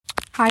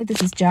Hi,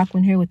 this is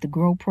Jacqueline here with the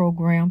Grow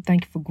Program.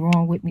 Thank you for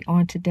growing with me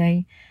on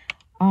today.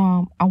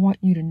 I want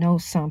you to know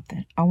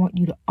something. I want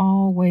you to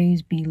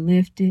always be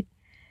lifted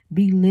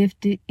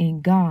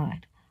in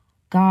God.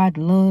 God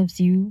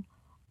loves you.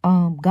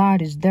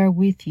 God is there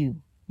with you.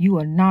 You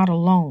are not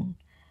alone.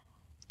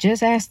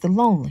 Just ask the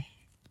lonely.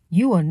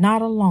 You are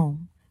not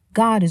alone.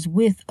 God is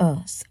with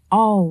us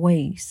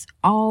always,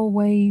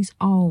 always,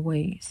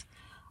 always.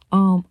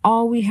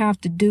 All we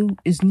have to do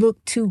is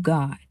look to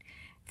God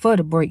for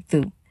the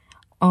breakthrough.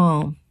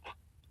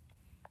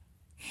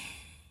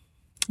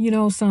 You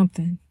know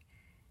something?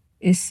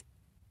 It's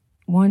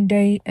one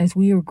day as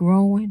we are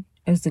growing,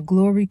 as the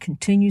glory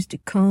continues to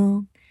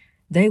come,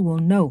 they will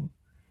know.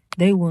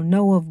 They will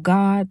know of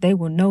God. They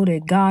will know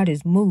that God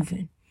is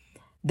moving.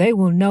 They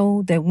will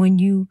know that when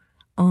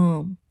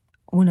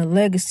a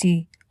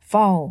legacy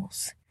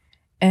falls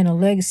and a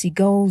legacy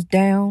goes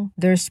down,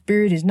 their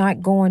spirit is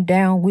not going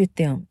down with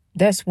them.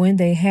 That's when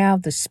they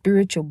have the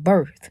spiritual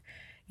birth.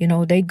 You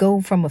know, they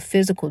go from a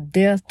physical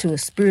death to a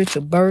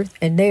spiritual birth,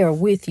 and they are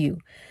with you.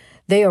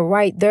 They are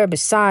right there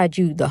beside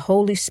you. The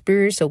Holy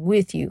Spirits are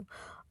with you.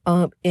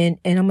 And I'm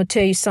going to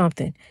tell you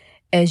something.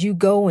 As you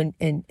go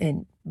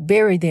and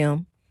bury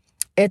them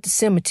at the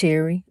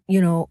cemetery,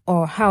 you know,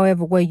 or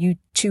however way you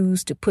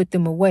choose to put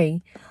them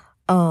away,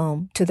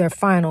 to their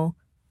final,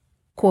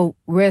 quote,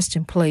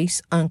 resting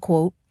place,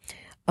 unquote,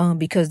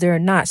 because they're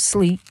not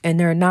asleep and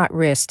they're not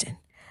resting.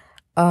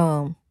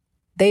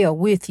 They are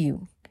with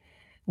you.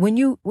 When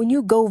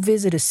you go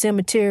visit a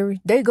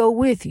cemetery, they go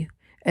with you.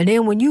 And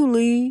then when you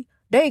leave,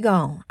 they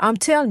gone. I'm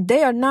telling you,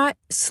 they are not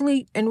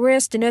asleep and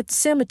resting at the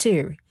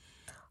cemetery.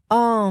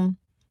 The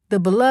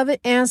beloved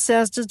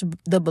ancestors,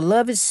 the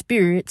beloved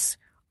spirits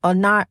are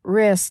not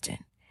resting.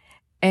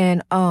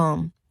 And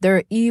there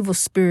are evil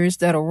spirits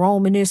that are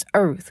roaming this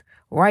earth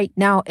right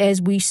now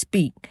as we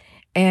speak.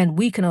 And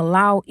we can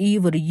allow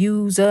evil to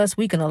use us.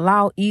 We can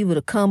allow evil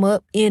to come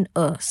up in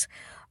us.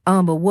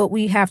 But what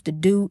we have to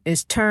do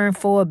is turn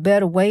for a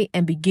better way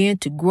and begin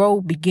to grow,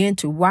 begin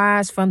to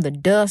rise from the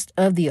dust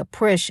of the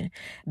oppression,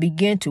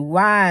 begin to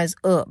rise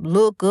up,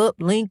 look up,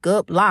 link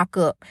up, lock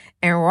up,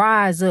 and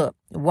rise up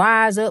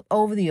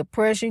over the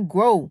oppression,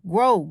 grow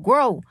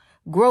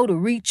to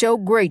reach your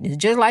greatness.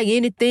 Just like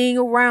anything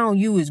around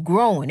you is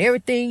growing.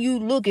 Everything you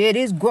look at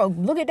is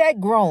growing. Look at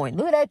that growing.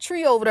 Look at that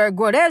tree over there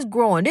growing. That's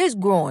growing. It's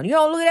growing.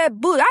 Look at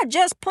that bush. I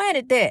just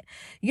planted that.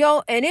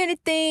 And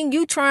anything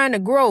you trying to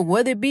grow,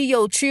 whether it be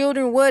your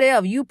children,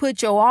 whatever, you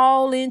put your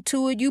all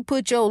into it. You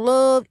put your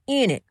love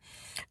in it.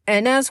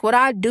 And that's what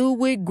I do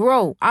with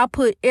grow. I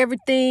put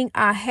everything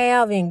I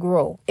have in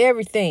grow.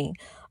 Everything.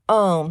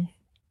 I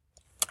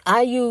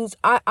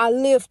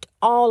lift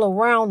all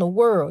around the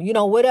world.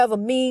 Whatever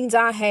means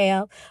I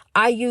have,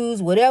 I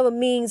use whatever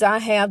means I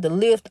have to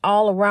lift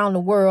all around the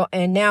world.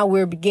 And now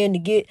we're beginning to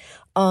get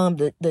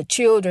the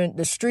children,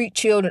 the street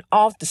children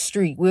off the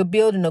street. We're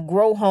building a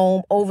grow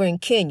home over in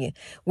Kenya.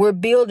 We're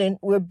building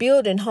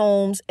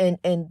homes and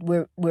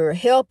we're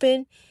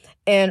helping.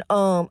 And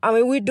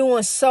we're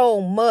doing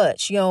so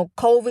much,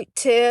 COVID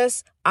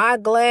tests,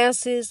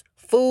 eyeglasses,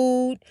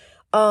 food,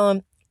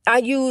 I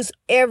use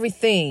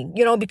everything,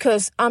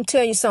 because I'm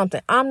telling you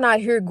something. I'm not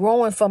here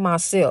growing for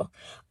myself.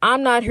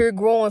 I'm not here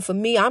growing for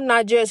me. I'm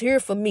not just here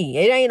for me.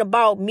 It ain't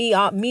about me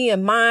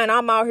and mine.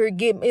 I'm out here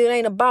getting, it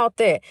ain't about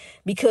that,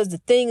 because the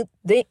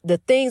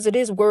things of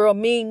this world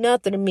mean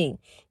nothing to me.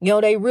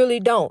 They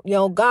really don't.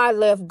 God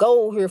left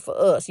gold here for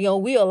us.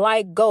 We are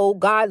like gold.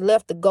 God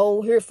left the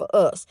gold here for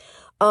us.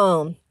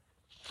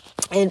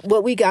 And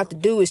what we got to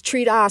do is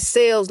treat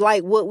ourselves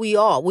like what we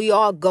are. We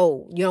are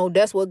gold.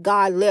 That's what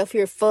God left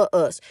here for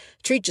us.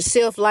 Treat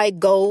yourself like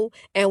gold.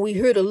 And we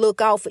here to look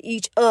out for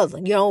each other.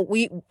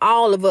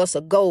 All of us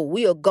are gold.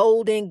 We are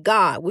gold in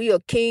God. We are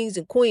kings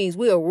and queens.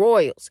 We are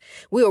royals.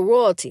 We are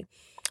royalty.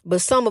 But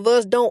some of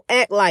us don't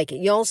act like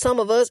it. Some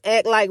of us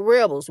act like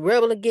rebels,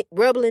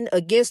 rebelling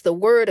against the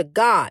word of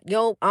God.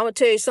 I'm going to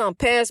tell you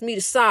something. Pass me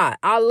the side.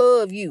 I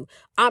love you.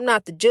 I'm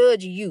not the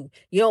judge of you,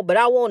 but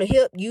I want to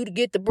help you to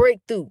get the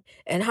breakthrough.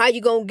 And how you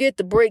going to get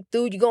the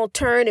breakthrough? You're going to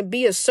turn and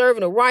be a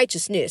servant of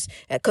righteousness.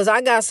 Because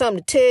I got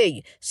something to tell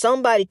you.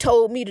 Somebody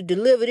told me to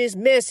deliver this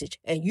message.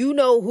 And you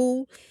know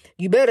who?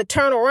 You better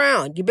turn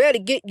around. You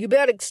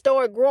better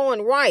start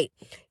growing right.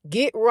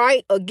 Get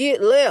right or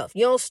get left.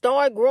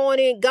 Start growing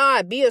in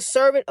God. Be a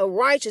servant of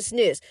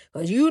righteousness.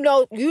 Because you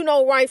know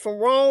right from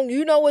wrong.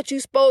 You know what you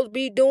supposed to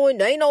be doing.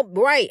 There ain't no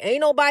right.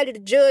 Ain't nobody to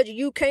judge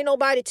you. Can't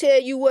nobody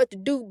tell you what to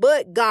do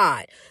but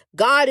God.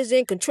 God is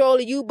in control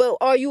of you, but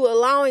are you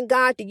allowing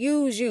God to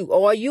use you?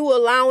 Or are you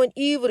allowing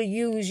evil to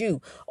use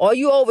you? Or are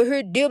you over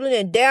here dibbling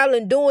and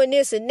dabbling, doing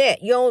this and that?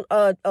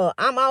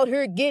 I'm out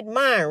here getting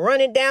mine,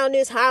 running down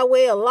this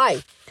highway of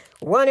life.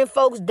 Running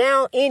folks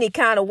down any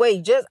kind of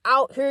way, just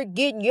out here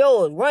getting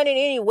yours, running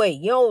anyway.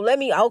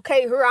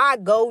 Okay, here I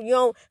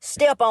go,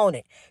 step on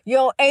it.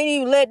 Ain't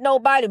even let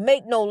nobody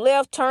make no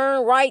left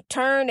turn, right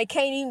turn. They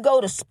can't even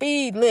go the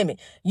speed limit.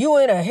 You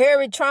in a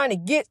hurry trying to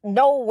get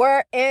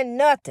nowhere and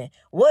nothing.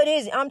 What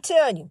is it? I'm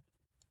telling you,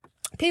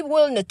 people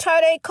willing to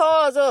tear their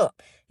cars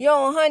up.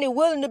 honey,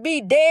 willing to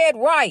be dead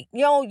right.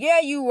 Yeah,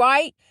 you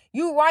right.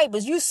 You right,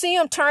 but you see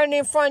him turning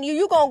in front of you.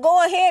 You gonna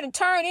go ahead and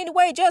turn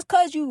anyway just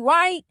cause you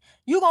right.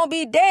 You gonna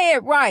be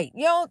dead right.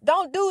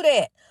 Don't do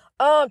that.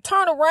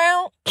 Turn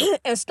around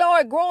and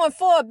start growing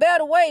for a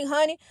better way,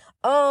 honey.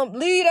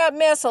 Leave that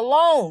mess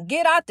alone.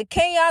 Get out the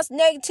chaos,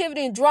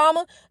 negativity, and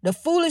drama, the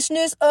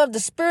foolishness of the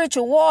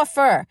spiritual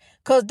warfare.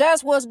 Cause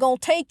that's what's gonna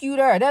take you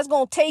there. That's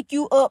gonna take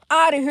you up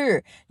out of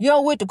here,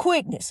 with the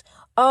quickness.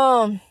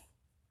 Let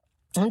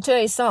me tell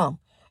you something.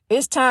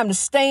 It's time to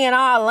stay in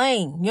our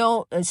lane.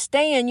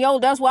 Stay in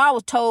that's what I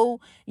was told,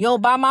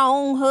 by my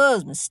own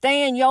husband.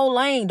 Stay in your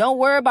lane. Don't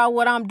worry about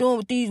what I'm doing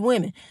with these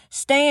women.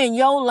 Stay in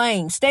your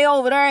lane. Stay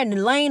over there in the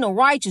lane of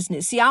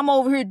righteousness. See, I'm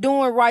over here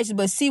doing righteousness,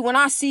 but see, when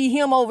I see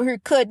him over here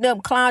cutting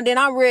up clown, then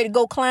I'm ready to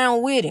go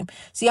clown with him.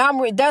 See,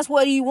 that's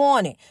what he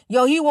wanted.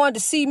 He wanted to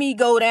see me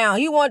go down.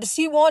 He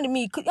wanted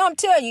me. I'm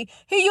telling you,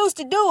 he used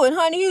to do it,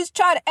 honey. He used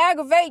to try to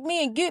aggravate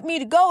me and get me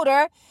to go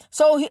there.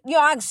 So,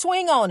 I can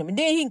swing on him, and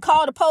then he can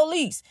call the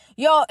police,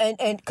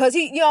 and cause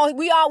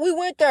we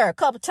went there a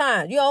couple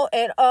times,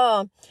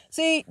 and,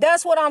 see,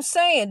 that's what I'm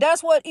saying.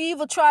 That's what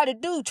evil try to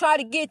do. Try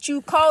to get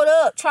you caught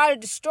up, try to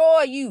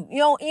destroy you,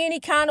 any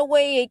kind of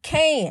way it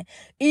can.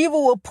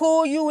 Evil will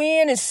pull you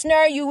in and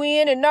snare you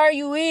in, and there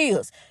you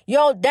is,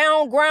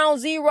 down ground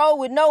zero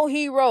with no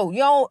hero.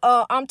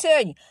 I'm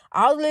telling you,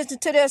 I was listening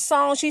to that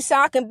song. She said,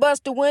 I can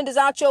bust the windows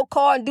out your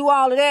car and do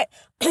all of that.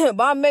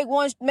 But I made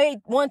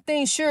one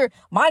thing sure,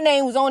 my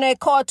name was on that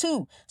car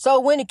too.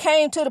 So when it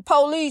came to the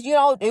police,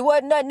 it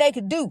wasn't nothing they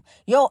could do.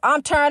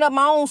 I'm tearing up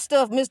my own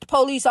stuff, Mr.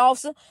 Police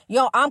Officer.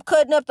 I'm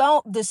cutting up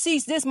the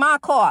seats. This my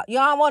car.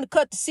 I want to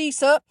cut the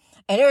seats up.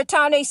 And every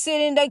time they sit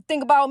in, they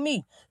think about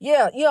me.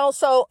 Yeah,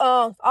 so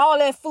all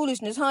that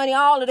foolishness, honey,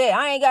 all of that.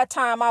 I ain't got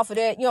time off of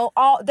that.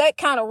 All that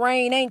kind of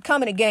rain ain't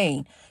coming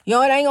again. It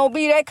ain't gonna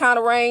be that kind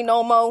of rain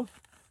no more.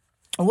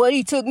 What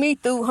he took me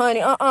through,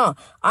 honey, I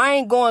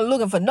ain't going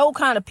looking for no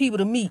kind of people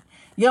to meet.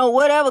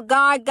 Whatever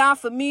God got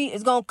for me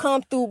is going to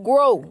come through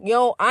growth.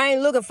 I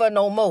ain't looking for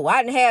no more.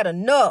 I done had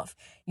enough.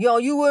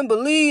 You wouldn't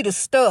believe the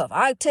stuff.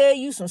 I tell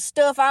you some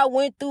stuff I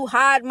went through,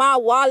 hide my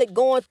wallet,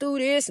 going through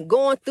this and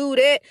going through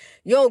that.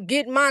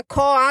 Getting my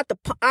car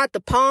out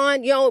the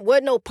pawn. It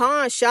wasn't no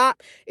pawn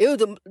shop. It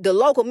was the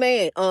local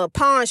man,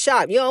 pawn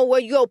shop. Where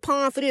you go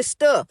pawn for this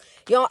stuff.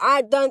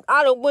 I done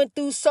went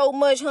through so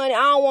much, honey.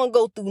 I don't want to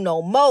go through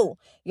no more.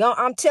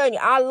 I'm telling you,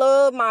 I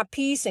love my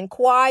peace and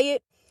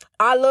quiet.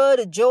 I love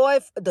the joy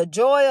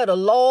of the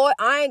Lord.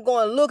 I ain't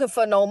going looking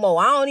for no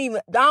more.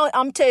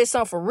 I'm tell you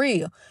something for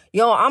real. I'm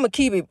going to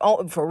keep it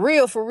for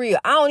real.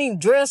 I don't even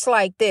dress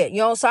like that.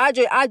 So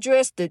I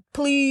dress to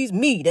please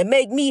me, to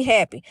make me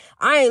happy.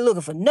 I ain't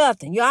looking for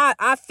nothing.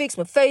 I fix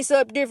my face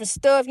up, different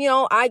stuff.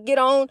 I get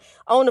on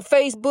the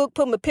Facebook,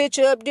 put my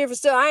picture up, different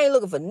stuff. I ain't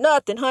looking for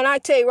nothing, honey. I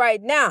tell you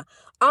right now,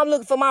 I'm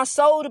looking for my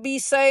soul to be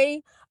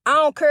saved. I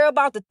don't care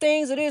about the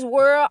things of this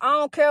world. I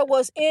don't care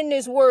what's in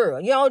this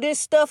world. This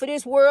stuff of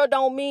this world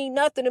don't mean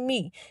nothing to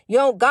me.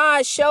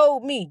 God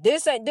showed me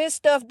this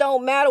stuff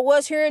don't matter.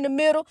 What's here in the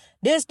middle,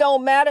 this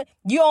don't matter.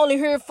 You only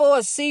here for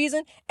a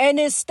season, and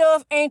this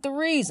stuff ain't the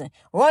reason.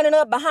 Running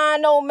up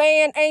behind no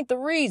man ain't the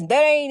reason.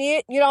 That ain't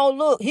it.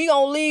 Look, he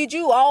gonna lead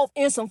you off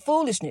in some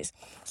foolishness,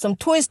 some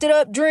twisted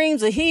up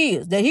dreams of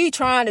his that he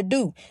trying to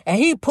do, and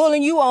he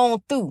pulling you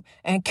on through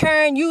and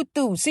carrying you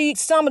through. See,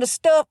 some of the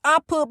stuff I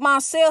put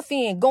myself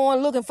in,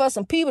 going looking for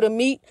some people to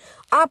meet.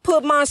 I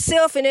put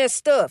myself in that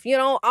stuff,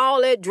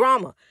 all that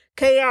drama,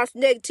 chaos,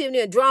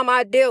 negativity, and drama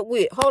I dealt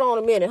with. Hold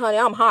on a minute, honey,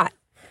 I'm hot.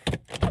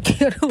 I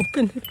can't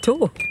open the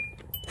door.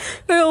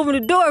 I open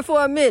the door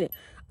for a minute.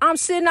 I'm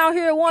sitting out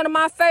here at one of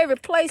my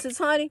favorite places,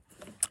 honey.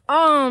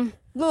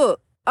 Look,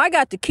 I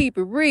got to keep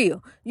it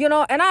real,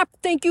 and I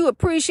think you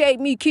appreciate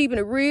me keeping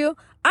it real.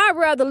 I'd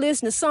rather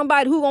listen to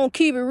somebody who gonna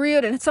keep it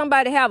real than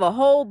somebody have a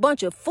whole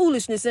bunch of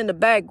foolishness in the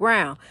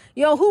background.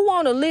 Who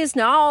want to listen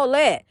to all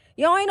that?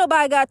 Ain't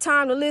nobody got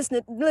time to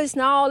listen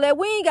to all that.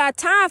 We ain't got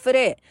time for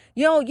that.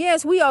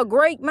 Yes, we are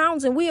great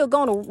mountains and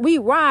we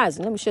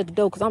rising. Let me shut the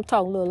door because I'm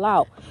talking a little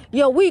loud.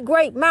 We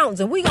great mountains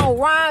and we gonna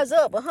rise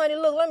up. But honey,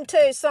 look, let me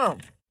tell you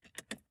something.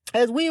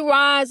 As we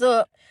rise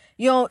up,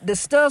 the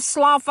stuff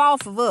slough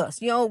off of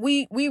us.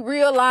 We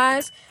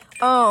realize,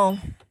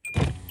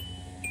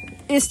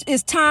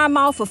 it's time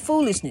out for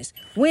foolishness.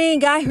 We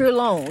ain't got here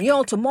long.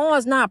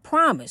 Tomorrow's not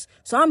promised.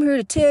 So I'm here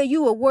to tell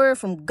you a word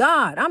from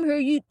God. I'm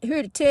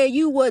here to tell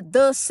you what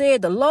thus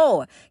said the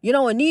Lord.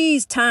 In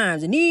these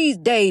times, in these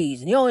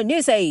days, in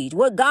this age,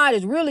 what God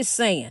is really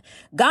saying.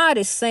 God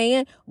is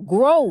saying,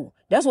 grow.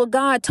 That's what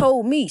God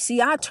told me.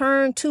 See, I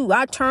turned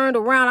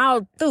around. I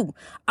was through.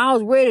 I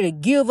was ready to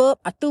give up.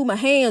 I threw my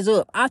hands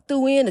up. I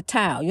threw in the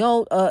towel.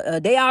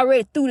 They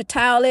already threw the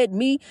towel at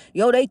me.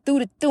 They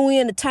threw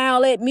in the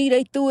towel at me.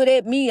 They threw it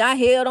at me. I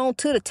held on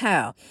to the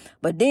towel.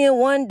 But then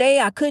one day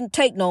I couldn't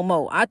take no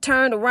more. I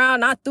turned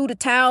around, I threw the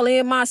towel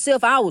in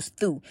myself. I was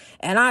through.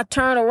 And I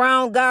turned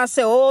around. God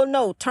said, oh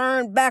no,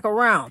 turn back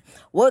around.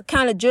 What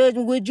kind of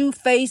judgment would you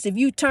face if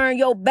you turn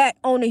your back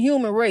on the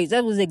human race?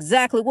 That was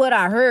exactly what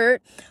I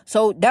heard.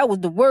 So that was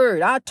the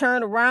word. I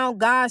turned around.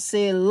 God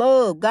said,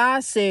 love.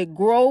 God said,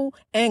 grow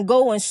and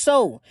go and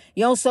sow.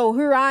 So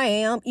here I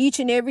am each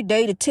and every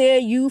day to tell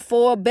you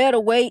for a better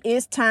way.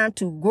 It's time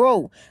to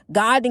grow.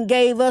 God done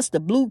gave us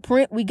the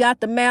blueprint. We got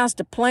the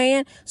master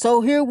plan.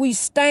 So here we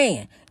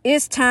stand.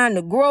 It's time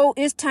to grow.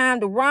 It's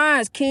time to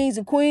rise, kings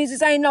and queens.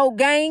 This ain't no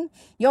game.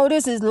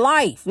 This is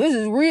life. This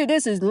is real.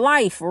 This is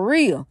life for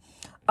real.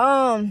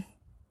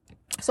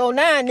 So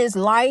now in this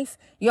life,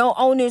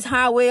 on this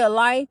highway of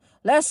life,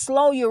 let's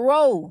slow your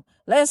roll.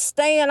 Let's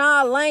stay in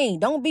our lane.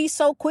 Don't be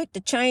so quick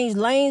to change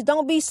lanes.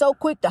 Don't be so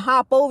quick to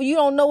hop over. You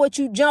don't know what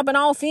you jumping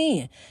off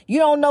in. You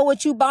don't know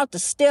what you about to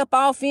step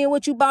off in,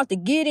 what you about to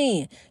get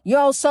in.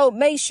 So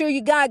make sure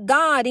you got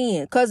God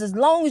in. Because as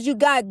long as you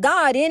got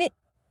God in it,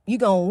 you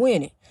going to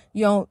win it.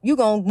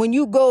 When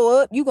you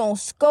go up, you going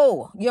to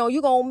score.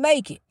 You going to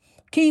make it.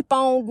 Keep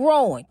on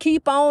growing.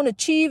 Keep on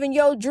achieving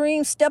your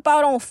dreams. Step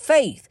out on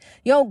faith.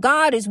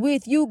 God is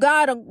with you.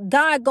 God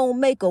gonna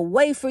make a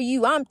way for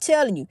you. I'm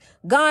telling you,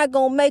 God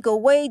gonna make a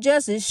way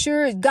just as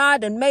sure as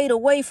God done made a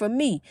way for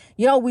me.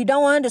 We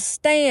don't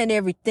understand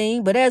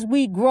everything, but as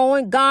we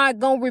growing, God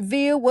gonna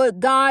reveal what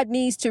God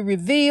needs to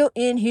reveal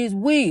in his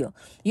will.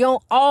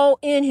 All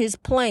in his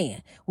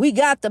plan. We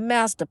got the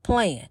master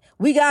plan.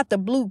 We got the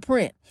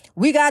blueprint.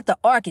 We got the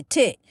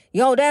architect.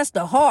 That's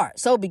the heart.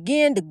 So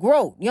begin to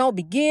grow.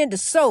 Begin to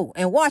sow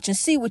and watch and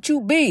see what you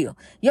build.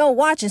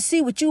 Watch and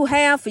see what you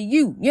have for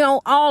you.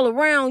 All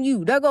around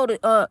you. There go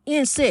the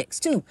insects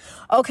too.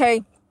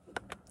 Okay.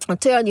 I'm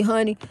telling you,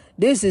 honey,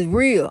 this is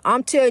real.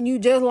 I'm telling you,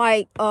 just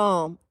like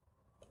I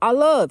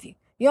love you.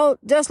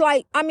 Just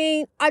like, I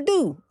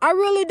do. I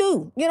really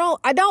do.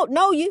 I don't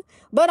know you,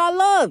 but I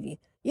love you.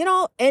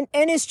 And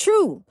it's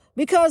true.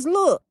 Because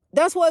look,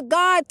 that's what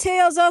God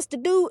tells us to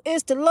do,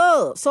 is to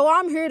love. So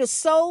I'm here to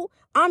sow.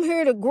 I'm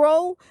here to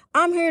grow.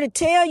 I'm here to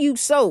tell you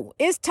so.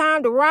 It's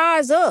time to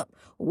rise up.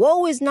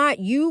 Woe is not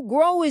you,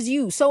 grow is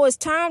you. So it's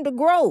time to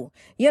grow.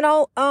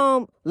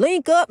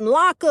 Link up and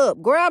lock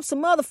up. Grab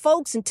some other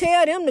folks and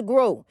tell them to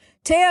grow.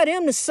 Tell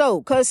them to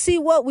sow. Because see,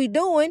 what we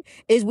doing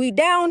is we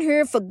down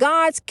here for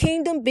God's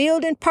kingdom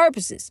building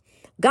purposes.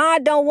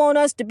 God don't want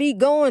us to be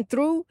going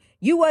through.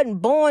 You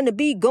wasn't born to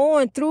be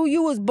going through.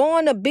 You was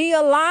born to be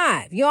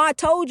alive. I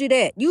told you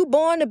that. You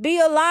born to be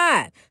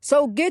alive.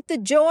 So get the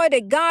joy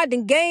that God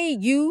done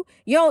gave you.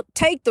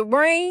 Take the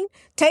rain,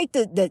 take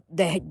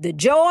the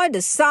joy,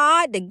 the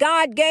side that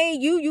God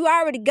gave you. You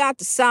already got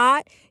the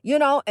side,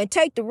 and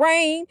take the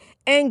rain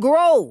and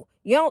grow.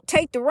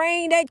 Take the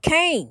rain that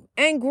came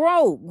and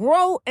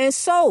grow and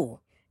sow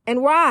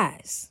and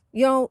rise,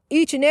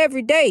 each and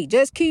every day.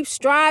 Just keep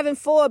striving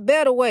for a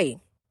better way.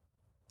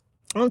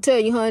 I'm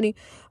telling you, honey,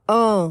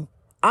 I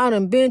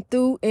done been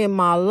through in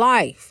my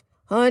life.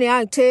 Honey,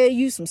 I can tell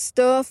you some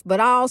stuff,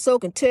 but I also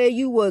can tell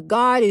you what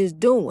God is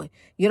doing.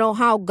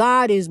 How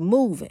God is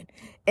moving.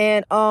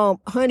 And,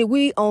 honey,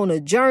 we on a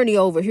journey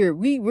over here.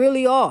 We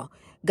really are.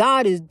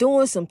 God is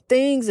doing some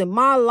things in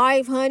my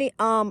life, honey.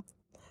 I'm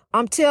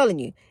telling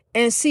you.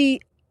 And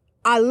see,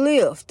 I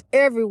lift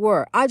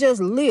everywhere. I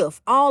just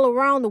lift all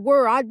around the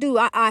world. I do.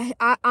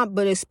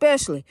 But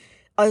especially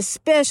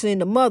in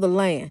the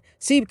motherland.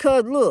 See,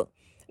 because look,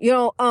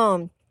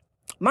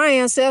 my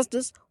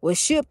ancestors were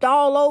shipped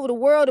all over the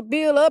world to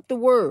build up the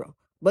world.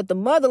 But the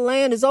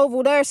motherland is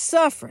over there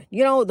suffering.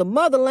 The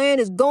motherland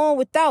is going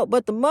without,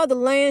 but the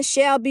motherland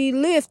shall be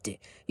lifted.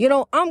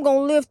 I'm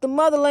going to lift the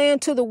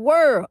motherland to the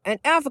world, and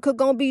Africa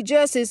going to be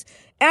just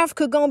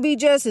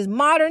as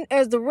modern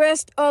as the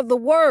rest of the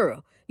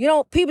world.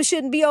 People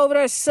shouldn't be over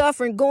there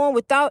suffering, going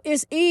without.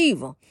 It's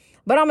evil.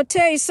 But I'm going to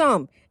tell you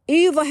something.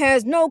 Evil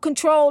has no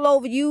control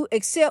over you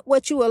except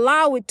what you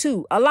allow it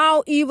to.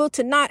 Allow evil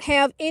to not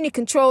have any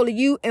control of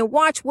you, and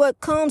watch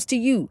what comes to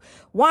you.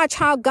 Watch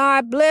how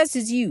God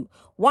blesses you.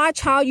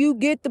 Watch how you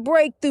get the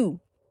breakthrough.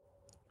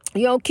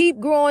 Keep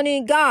growing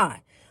in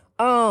God.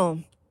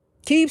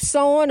 Keep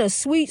sowing a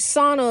sweet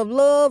son of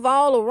love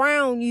all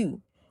around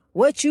you.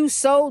 What you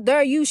sow,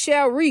 there you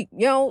shall reap.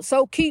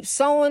 So keep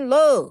sowing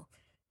love.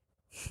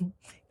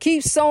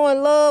 Keep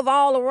sowing love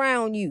all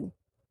around you.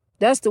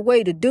 That's the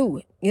way to do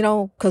it,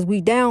 because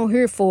we down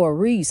here for a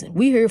reason.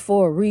 We here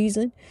for a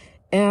reason.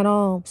 And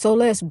so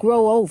let's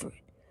grow over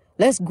it.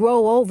 Let's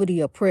grow over the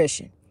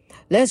oppression.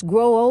 Let's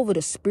grow over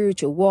the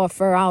spiritual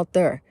warfare out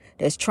there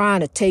that's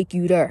trying to take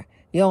you there.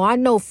 I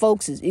know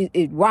folks,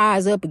 it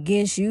rise up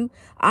against you.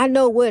 I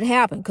know what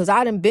happened, because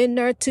I done been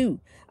there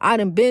too. I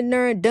done been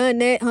there and done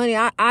that, honey.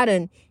 I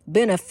done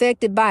been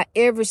affected by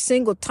every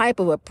single type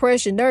of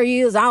oppression there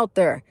is out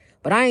there.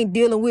 But I ain't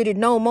dealing with it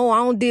no more. I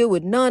don't deal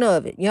with none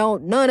of it.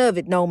 None of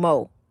it no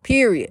more.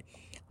 Period.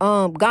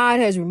 God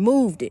has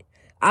removed it.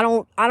 I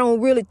don't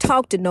really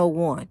talk to no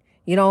one.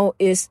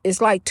 It's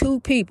like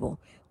two people.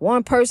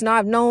 One person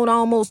I've known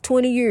almost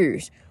 20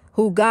 years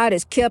who God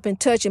has kept in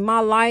touch in my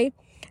life.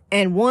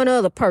 and one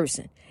other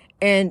person.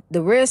 And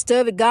the rest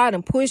of it, God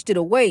done pushed it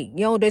away.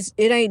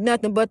 It ain't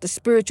nothing but the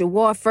spiritual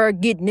warfare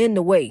getting in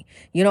the way.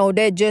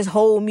 That just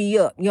hold me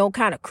up,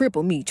 kind of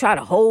cripple me, try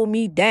to hold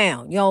me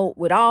down,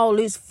 with all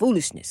this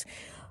foolishness.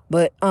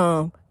 But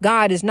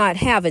God is not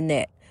having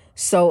that.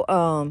 So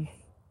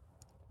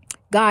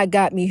God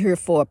got me here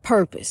for a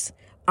purpose.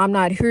 I'm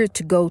not here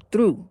to go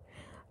through.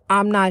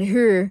 I'm not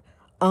here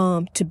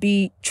to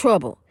be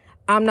trouble.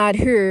 I'm not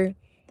here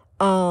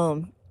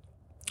for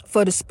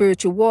the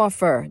spiritual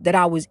warfare that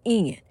I was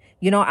in.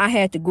 I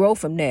had to grow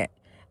from that.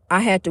 I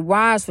had to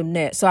rise from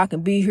that so I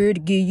can be here to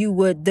give you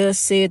what thus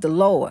said the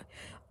Lord,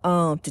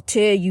 to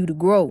tell you to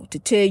grow, to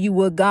tell you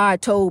what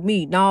God told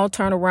me. No,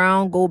 turn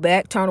around, go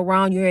back, turn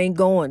around. You ain't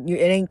going. It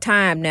ain't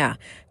time now.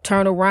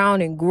 Turn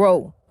around and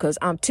grow. Because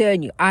I'm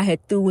telling you, I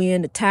had threw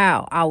in the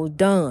towel. I was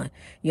done.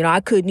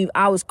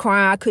 I was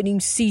crying. I couldn't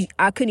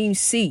even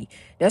see.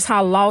 That's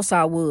how lost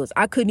I was.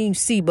 I couldn't even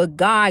see, but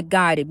God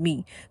guided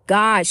me.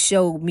 God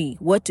showed me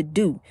what to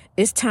do.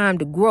 It's time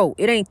to grow.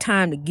 It ain't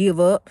time to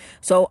give up.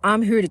 So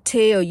I'm here to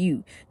tell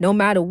you, no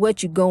matter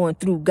what you're going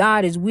through,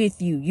 God is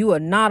with you. You are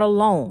not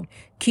alone.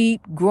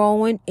 Keep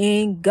growing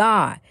in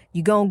God.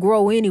 You're going to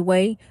grow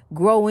anyway.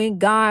 Grow in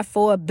God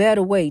for a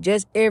better way.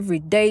 Just every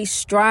day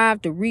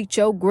strive to reach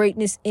your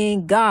greatness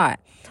in God,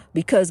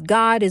 because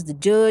God is the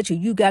judge who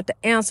you got the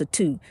answer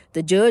to.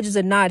 The judges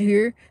are not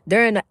here.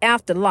 They're in the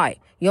afterlife.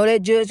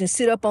 That judge can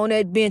sit up on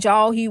that bench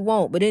all he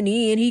want, but in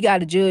the end, he got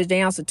to judge the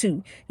answer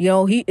too.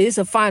 It's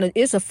a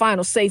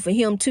final say for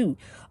him too.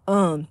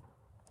 And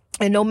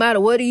no matter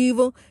what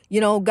evil,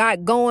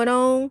 got going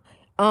on,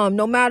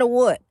 no matter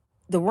what,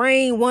 the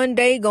rain one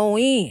day go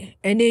in,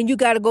 and then you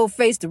got to go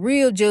face the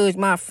real judge,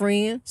 my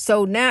friend.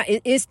 So now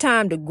it's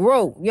time to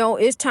grow.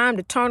 It's time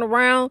to turn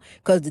around,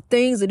 because the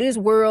things of this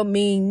world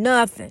mean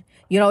nothing.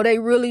 They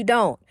really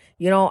don't.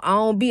 I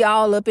don't be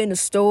all up in the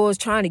stores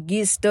trying to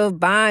get stuff,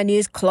 buying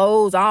this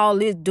clothes, all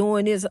this,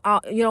 doing this.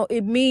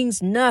 It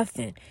means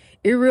nothing.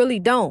 It really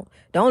don't.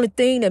 The only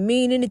thing that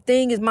mean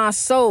anything is my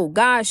soul.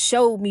 God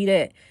showed me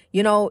that.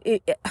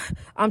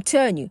 I'm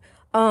telling you.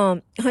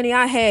 Honey,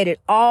 I had it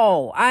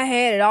all.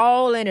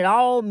 And it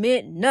all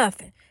meant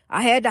nothing.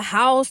 I had the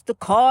house, the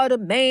car, the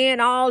man,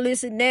 all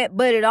this and that,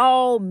 but it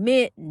all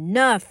meant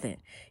nothing.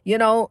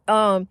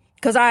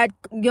 Cause I,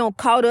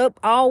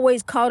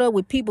 always caught up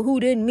with people who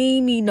didn't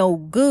mean me no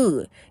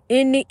good.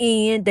 In the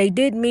end, they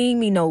didn't mean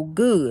me no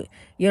good,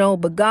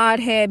 but God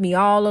had me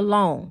all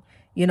along,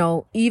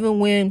 even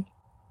when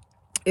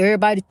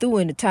everybody threw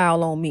in the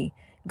towel on me.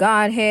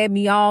 God had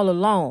me all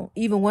along,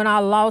 even when I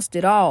lost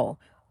it all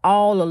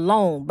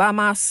alone by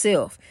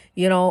myself.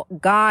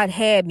 God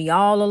had me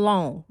all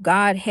along.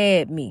 God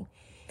had me.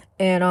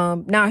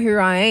 And now here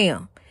I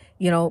am,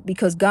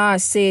 because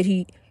God said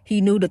he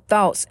knew the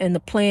thoughts and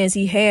the plans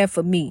he had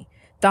for me.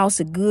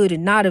 Thoughts of good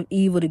and not of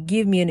evil, to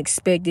give me an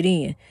expected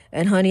end.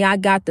 And honey, I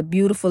got the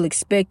beautiful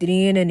expected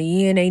end, and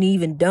the end ain't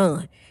even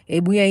done.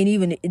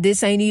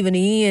 This ain't even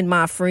the end,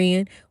 my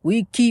friend.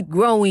 We keep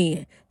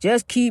growing.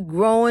 Just keep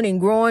growing,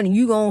 and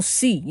you gonna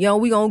see.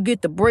 We gonna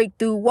get the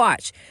breakthrough.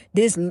 Watch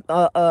this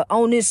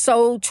on this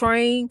soul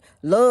train.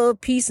 Love,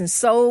 peace, and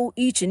soul.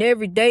 Each and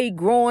every day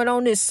growing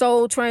on this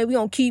soul train. We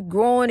gonna keep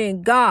growing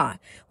in God.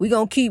 We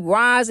gonna keep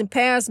rising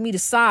past me the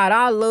side.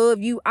 I love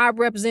you. I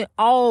represent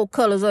all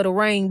colors of the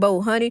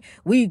rainbow, honey.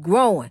 We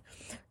growing.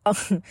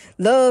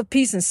 Love,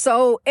 peace, and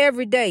soul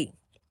every day.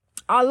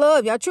 I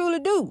love you. I truly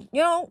do.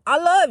 I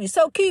love you.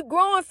 So keep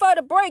growing for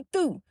the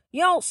breakthrough.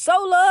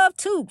 Sow love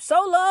too.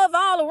 Sow love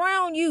all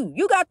around you.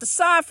 You got the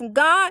side from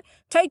God.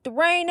 Take the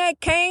rain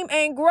that came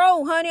and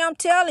grow, honey. I'm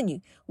telling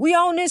you. We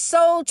on this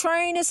soul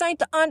train. This ain't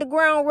the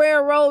Underground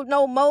Railroad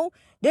no more.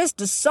 This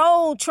the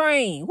soul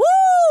train.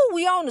 Woo!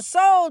 We on the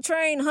soul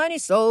train, honey.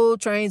 Soul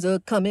trains are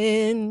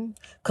coming.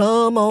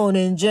 Come on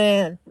and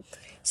jam.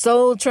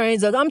 Soul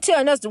trains are. I'm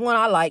telling you, that's the one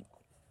I like,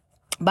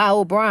 by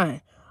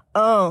O'Brien.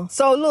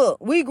 So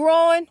look, we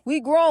growing,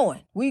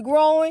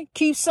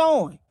 keep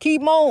sowing, keep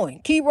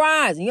mowing, keep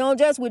rising.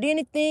 Just with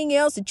anything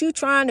else that you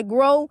trying to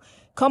grow,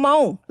 come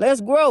on,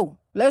 let's grow.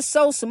 Let's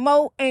sow some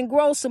more and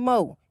grow some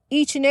more.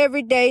 Each and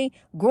every day,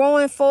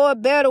 growing for a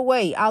better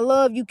way. I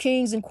love you,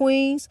 kings and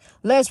queens.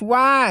 Let's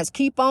rise.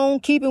 Keep on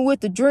keeping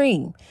with the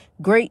dream.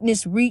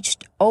 Greatness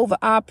reached over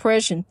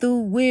oppression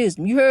through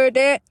wisdom. You heard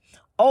that?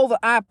 Over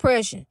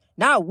oppression.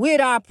 Not with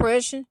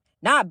oppression,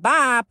 not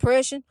by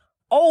oppression.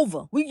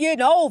 Over. We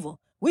getting over.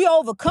 We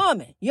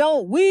overcoming.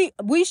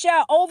 We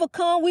shall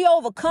overcome. We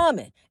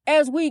overcoming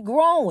as we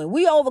growing.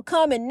 We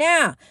overcoming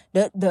now.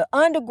 The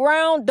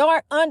underground,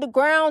 dark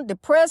underground,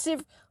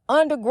 depressive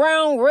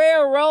underground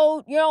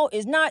railroad,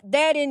 is not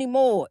that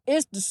anymore.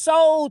 It's the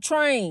soul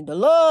train, the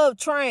love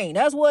train.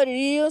 That's what it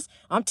is.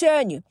 I'm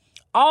telling you.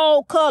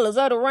 All colors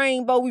of the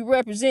rainbow we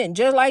represent,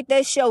 just like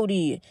that show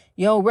did.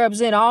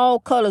 Represent all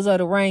colors of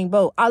the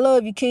rainbow. I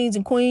love you, kings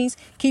and queens.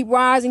 Keep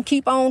rising.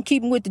 Keep on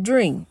keeping with the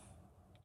dream.